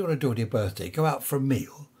said, what do you want to do on your birthday? Go out for a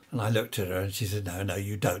meal? And I looked at her and she said, no,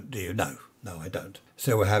 you don't, do you? No, I don't.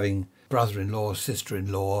 So we're having brother-in-law,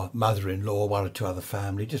 sister-in-law, mother-in-law, one or two other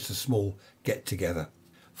family, just a small get-together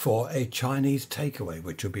for a Chinese takeaway,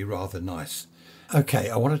 which would be rather nice. Okay,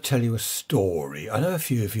 I want to tell you a story. I know a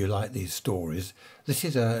few of you like these stories.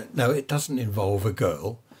 No, it doesn't involve a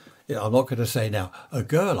girl. I'm not going to say now, a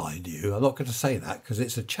girl I knew. I'm not going to say that because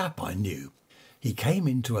it's a chap I knew. He came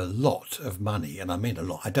into a lot of money, and I mean a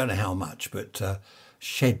lot. I don't know how much, but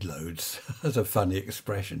shed loads. That's a funny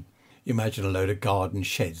expression. You imagine a load of garden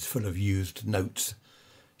sheds full of used notes.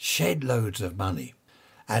 Shed loads of money.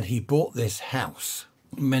 And he bought this house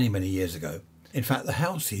many, many years ago. In fact, the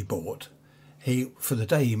house he bought, for the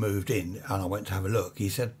day he moved in, and I went to have a look, he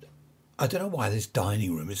said, I don't know why this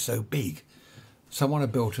dining room is so big. Someone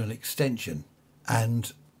had built an extension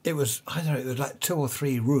and it was like 2 or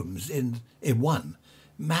 3 rooms in one,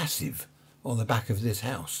 massive, on the back of this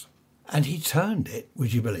house. And he turned it,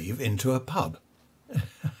 would you believe, into a pub.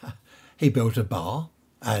 He built a bar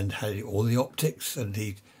and had all the optics, and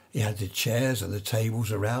he had the chairs and the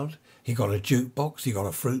tables around. He got a jukebox, he got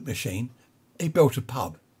a fruit machine. He built a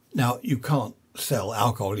pub. Now, you can't sell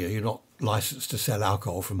alcohol, you're not licensed to sell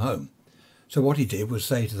alcohol from home. So what he did was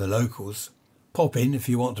say to the locals, pop in if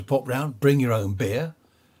you want to pop round, bring your own beer.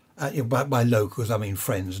 By locals, I mean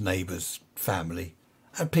friends, neighbours, family.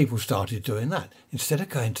 And people started doing that. Instead of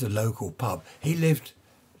going to the local pub, he lived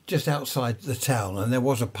just outside the town and there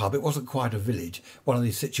was a pub. It wasn't quite a village, one of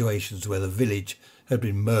these situations where the village had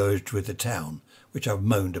been merged with the town, which I've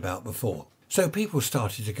moaned about before. So people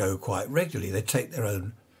started to go quite regularly. They'd take their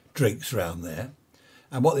own drinks around there.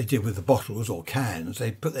 And what they did with the bottles or cans,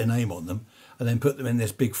 they put their name on them and then put them in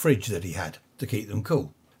this big fridge that he had to keep them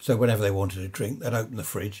cool. So whenever they wanted a drink, they'd open the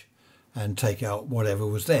fridge and take out whatever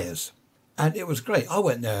was theirs. And it was great. I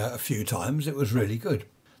went there a few times. It was really good.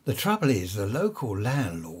 The trouble is the local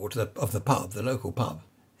landlord of the pub, the local pub,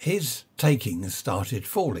 his takings started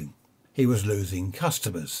falling. He was losing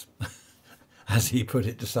customers, as he put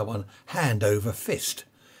it to someone, hand over fist.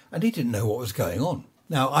 And he didn't know what was going on.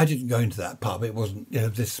 Now, I didn't go into that pub. It wasn't,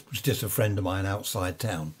 this was just a friend of mine outside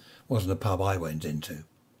town. It wasn't a pub I went into.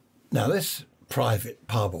 Now, this private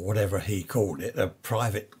pub, or whatever he called it, a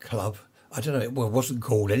private club, I don't know, it wasn't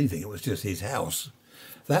called anything. It was just his house.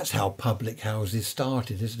 That's how public houses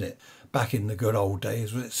started, isn't it? Back in the good old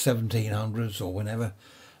days, was it 1700s or whenever?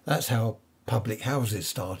 That's how public houses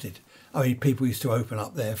started. I mean, people used to open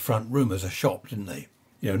up their front room as a shop, didn't they?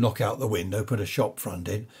 Knock out the window, put a shop front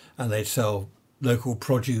in, and they'd sell local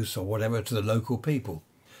produce or whatever to the local people.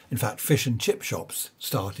 In fact, fish and chip shops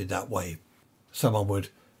started that way. Someone would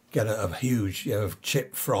get a huge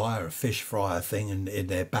chip fryer, a fish fryer thing in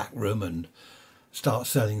their back room and start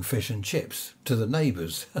selling fish and chips to the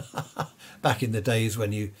neighbours. Back in the days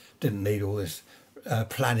when you didn't need all this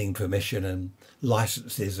planning permission and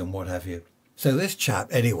licences and what have you. So this chap,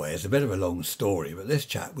 anyway, it's a bit of a long story, but this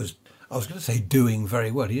chap was, I was going to say, doing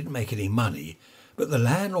very well. He didn't make any money, but the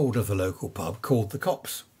landlord of the local pub called the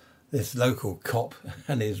cops. This local cop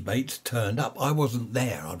and his mates turned up. I wasn't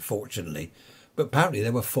there, unfortunately, but apparently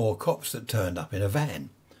there were 4 cops that turned up in a van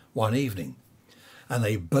one evening. And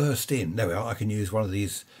they burst in. There we are, I can use one of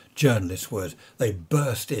these journalist words. They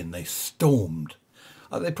burst in, they stormed.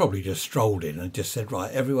 They probably just strolled in and just said,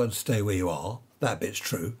 right, everyone stay where you are. That bit's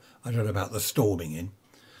true. I don't know about the storming in.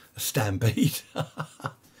 A stampede.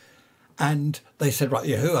 And they said, right,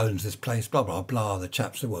 yeah, who owns this place? Blah, blah, blah. The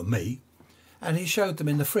chaps said, well, me. And he showed them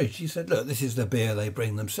in the fridge. He said, look, this is the beer they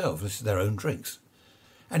bring themselves. This is their own drinks.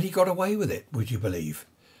 And he got away with it, would you believe?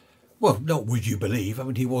 Well, not would you believe. I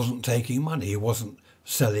mean, he wasn't taking money. He wasn't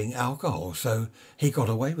selling alcohol. So he got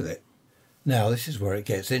away with it. Now, this is where it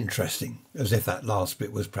gets interesting, as if that last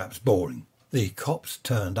bit was perhaps boring. The cops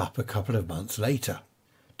turned up a couple of months later.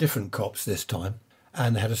 Different cops this time.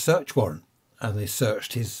 And they had a search warrant. And they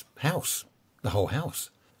searched his house, the whole house.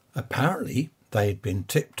 Apparently, they'd been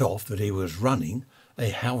tipped off that he was running a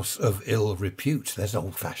house of ill repute. There's an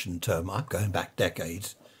old-fashioned term. I'm going back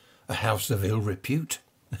decades. A house of ill repute.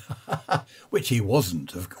 Which he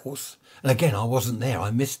wasn't, of course. And again, I wasn't there.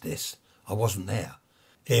 I missed this. I wasn't there.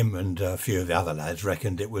 Him and a few of the other lads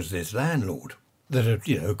reckoned it was this landlord that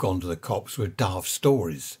had, gone to the cops with daft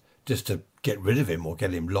stories just to get rid of him or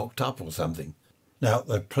get him locked up or something. Now,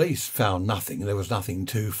 the police found nothing. There was nothing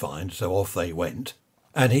to find, so off they went.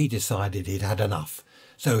 And he decided he'd had enough.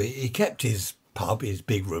 So he kept his pub, his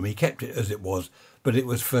big room, he kept it as it was, but it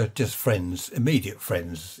was for just friends, immediate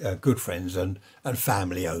friends, good friends and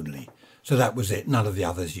family only. So that was it. None of the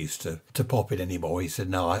others used to pop in anymore. He said,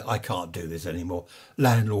 no, I can't do this anymore.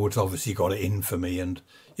 Landlord's obviously got it in for me and,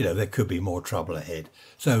 there could be more trouble ahead.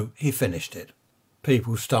 So he finished it.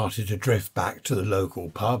 People started to drift back to the local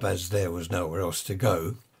pub as there was nowhere else to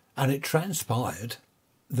go. And it transpired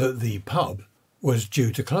that the pub was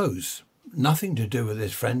due to close. Nothing to do with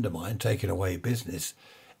this friend of mine taking away business.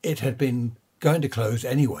 It had been going to close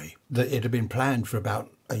anyway. That it had been planned for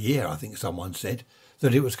about a year, I think someone said,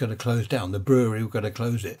 that it was going to close down. The brewery were going to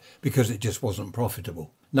close it because it just wasn't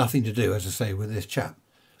profitable. Nothing to do, as I say, with this chap.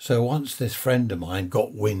 So once this friend of mine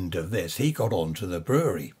got wind of this, he got on to the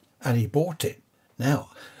brewery and he bought it. Now,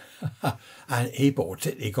 and he bought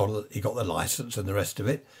it, he got the licence and the rest of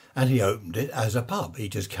it, and he opened it as a pub. He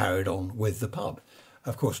just carried on with the pub.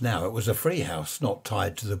 Of course, now it was a free house, not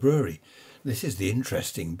tied to the brewery. This is the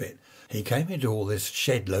interesting bit. He came into all this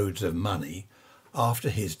shed loads of money after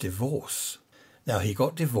his divorce. Now, he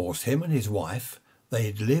got divorced, him and his wife.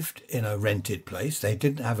 They'd lived in a rented place. They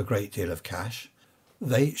didn't have a great deal of cash.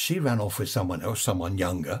 She ran off with someone else, someone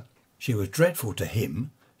younger. She was dreadful to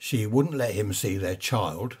him. She wouldn't let him see their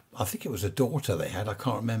child. I think it was a daughter they had, I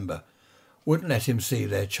can't remember. Wouldn't let him see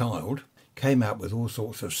their child. Came out with all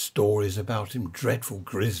sorts of stories about him, dreadful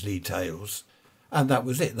grisly tales. And that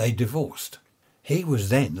was it, they divorced. He was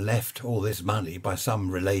then left all this money by some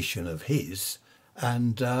relation of his.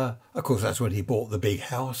 And, of course, that's when he bought the big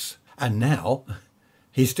house. And now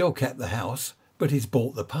he still kept the house, but he's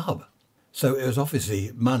bought the pub. So it was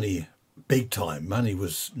obviously money, big time. Money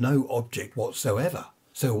was no object whatsoever.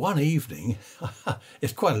 So one evening,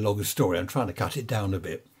 it's quite a long story, I'm trying to cut it down a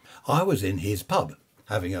bit. I was in his pub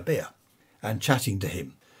having a beer and chatting to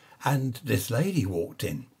him. And this lady walked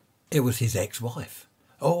in. It was his ex-wife.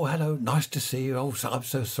 Oh, hello, nice to see you. Oh, I'm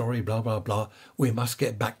so sorry, blah, blah, blah. We must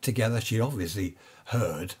get back together. She obviously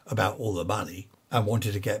heard about all the money and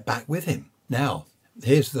wanted to get back with him. Now,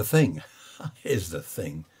 here's the thing. Here's the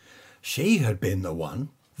thing. She had been the one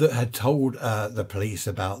that had told the police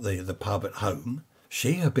about the pub at home.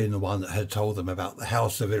 She had been the one that had told them about the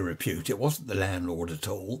house of ill repute. It wasn't the landlord at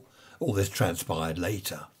all. All this transpired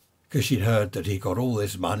later. Because she'd heard that he got all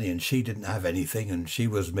this money and she didn't have anything and she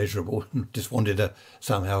was miserable and just wanted to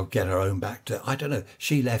somehow get her own back to, I don't know,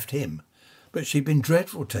 she left him. But she'd been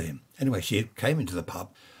dreadful to him. Anyway, she came into the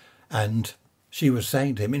pub and she was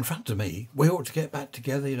saying to him in front of me, we ought to get back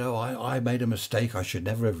together, I made a mistake, I should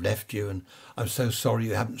never have left you and I'm so sorry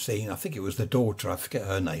you haven't seen, I think it was the daughter, I forget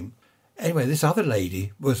her name. Anyway, this other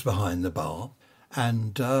lady was behind the bar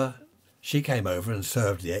and she came over and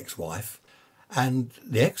served the ex-wife. And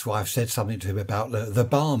the ex-wife said something to him about the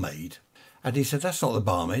barmaid. And he said, that's not the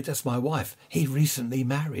barmaid, that's my wife. He recently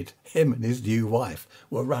married. Him and his new wife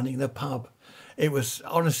were running the pub. It was,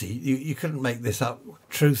 honestly, you couldn't make this up.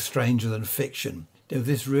 Truth stranger than fiction.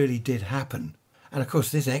 This really did happen. And of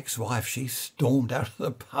course, this ex-wife, she stormed out of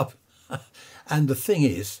the pub. And the thing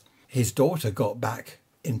is, his daughter got back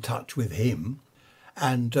in touch with him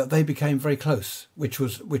and they became very close, which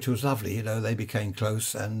was lovely. They became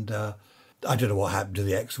close and I don't know what happened to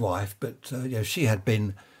the ex-wife, but she had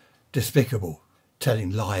been despicable, telling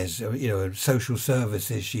lies, social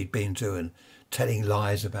services she'd been to and telling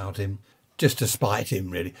lies about him, just to spite him,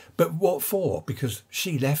 really. But what for? Because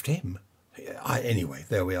she left him. Anyway,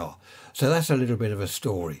 there we are. So that's a little bit of a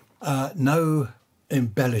story. No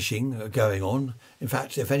embellishing going on. In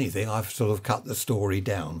fact, if anything, I've sort of cut the story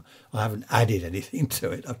down. I haven't added anything to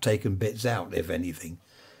it. I've taken bits out, if anything.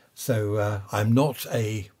 So I'm not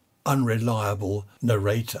a unreliable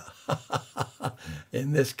narrator.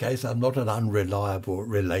 In this case, I'm not an unreliable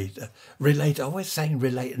relator. I always saying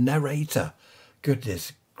narrator.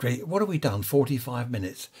 Goodness, great. What have we done? 45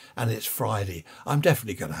 minutes and it's Friday. I'm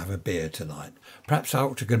definitely going to have a beer tonight. Perhaps I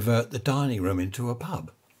ought to convert the dining room into a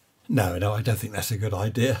pub. No, I don't think that's a good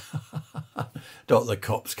idea. Not the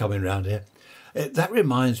cops coming round here. That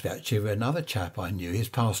reminds me actually of another chap I knew. He's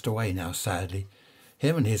passed away now, sadly.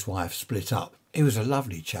 Him and his wife split up. He was a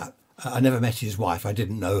lovely chap. I never met his wife. I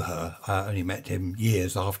didn't know her. I only met him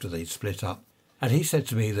years after they'd split up. And he said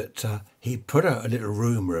to me that he put a little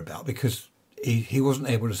rumour about because he wasn't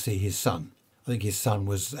able to see his son. I think his son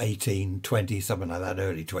was 18, 20, something like that,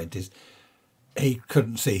 early 20s. He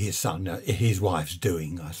couldn't see his son, his wife's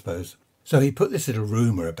doing, I suppose. So he put this little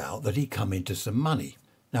rumour about that he'd come into some money.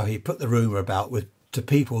 Now, he put the rumour about to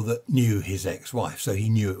people that knew his ex-wife, so he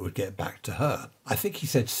knew it would get back to her. I think he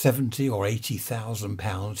said 70 or 80,000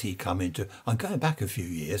 pounds he'd come into. I'm going back a few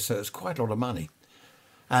years, so it's quite a lot of money.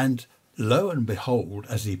 And lo and behold,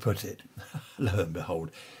 as he put it, lo and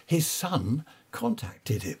behold, his son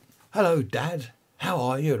contacted him. Hello, Dad, how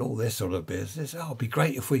are you? And all this sort of business. Oh, it'd be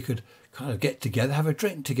great if we could kind of get together, have a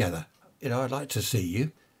drink together. I'd like to see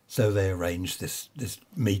you. So they arranged this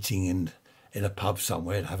meeting in a pub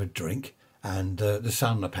somewhere to have a drink. And the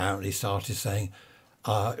son apparently started saying,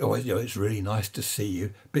 it's really nice to see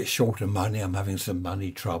you. Bit short of money. I'm having some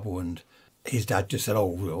money trouble. And his dad just said, oh,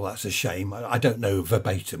 well, that's a shame. I don't know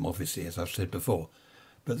verbatim, obviously, as I've said before.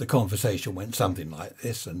 But the conversation went something like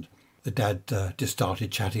this. And the dad just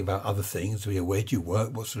started chatting about other things. Where do you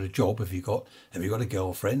work? What sort of job have you got? Have you got a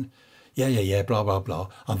girlfriend? Yeah, blah, blah, blah.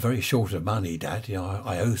 I'm very short of money, Dad.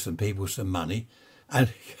 I owe some people some money. And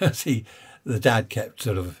the dad kept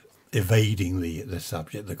sort of evading the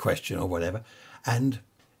subject, the question or whatever. And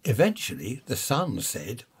eventually the son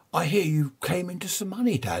said, I hear you came into some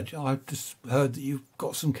money, Dad. I just heard that you've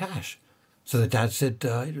got some cash. So the dad said,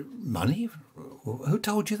 money? Who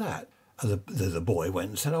told you that? And the boy went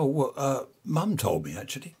and said, Mum told me,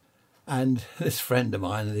 actually. And this friend of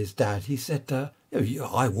mine and his dad, he said,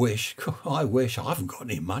 I wish, I haven't got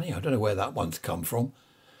any money. I don't know where that one's come from.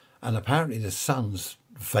 And apparently the son's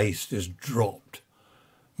face just dropped,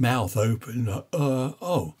 mouth open,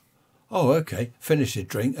 okay, finished his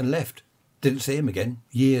drink and left. Didn't see him again.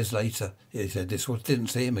 Years later, he said didn't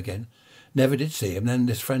see him again. Never did see him. Then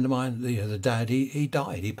this friend of mine, the dad, he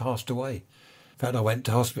died. He passed away. In fact, I went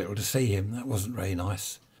to hospital to see him. That wasn't very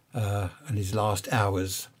nice. And his last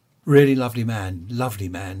hours, really lovely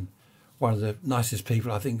man. One of the nicest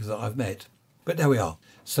people I think that I've met. But there we are.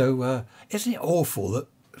 So isn't it awful that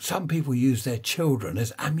some people use their children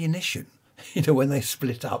as ammunition? When they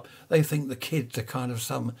split up, they think the kids are kind of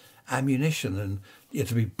some ammunition and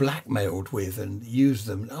to be blackmailed with and use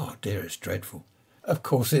them. Oh dear, it's dreadful. Of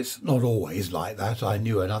course, it's not always like that. I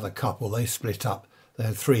knew another couple, they split up. They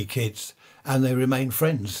had 3 kids and they remained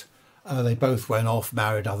friends. They both went off,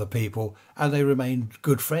 married other people, and they remained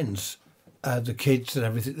good friends. The kids and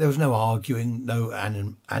everything. There was no arguing, no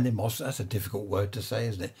animosity. That's a difficult word to say,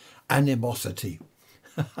 isn't it? Animosity.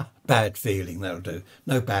 Bad feeling, that'll do.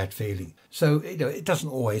 No bad feeling. So, it doesn't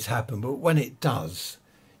always happen, but when it does,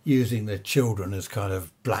 using the children as kind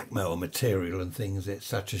of blackmail material and things, it's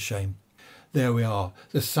such a shame. There we are.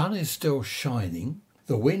 The sun is still shining.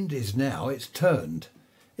 The wind is now, it's turned.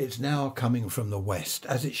 It's now coming from the west,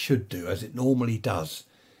 as it should do, as it normally does,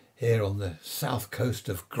 here on the south coast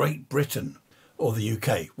of Great Britain, or the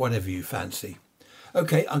UK, whatever you fancy.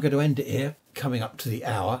 Okay, I'm going to end it here, coming up to the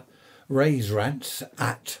hour. Ray's Rants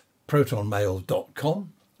at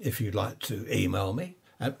protonmail.com if you'd like to email me.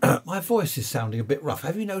 And my voice is sounding a bit rough.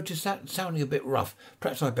 Have you noticed that? It's sounding a bit rough.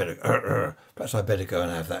 Perhaps I better go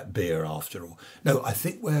and have that beer after all. No, I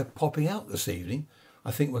think we're popping out this evening.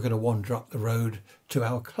 I think we're going to wander up the road to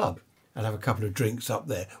our club and have a couple of drinks up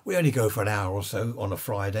there. We only go for an hour or so on a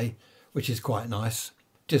Friday, which is quite nice,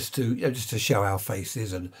 just to show our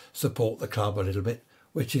faces and support the club a little bit,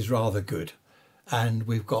 which is rather good. And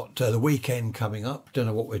we've got the weekend coming up. Don't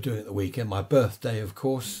know what we're doing at the weekend. My birthday, of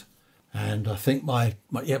course. And I think my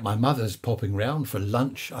mother's popping round for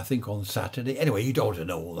lunch, I think on Saturday. Anyway, you don't want to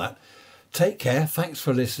know all that. Take care. Thanks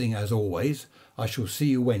for listening as always. I shall see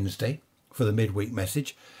you Wednesday for the midweek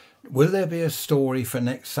message. Will there be a story for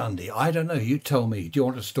next Sunday? I don't know. You tell me. Do you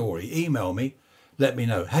want a story? Email me. Let me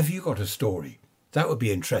know. Have you got a story? That would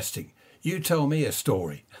be interesting. You tell me a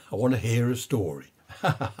story. I want to hear a story.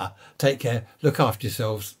 Take care. Look after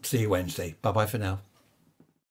yourselves. See you Wednesday. Bye-bye for now.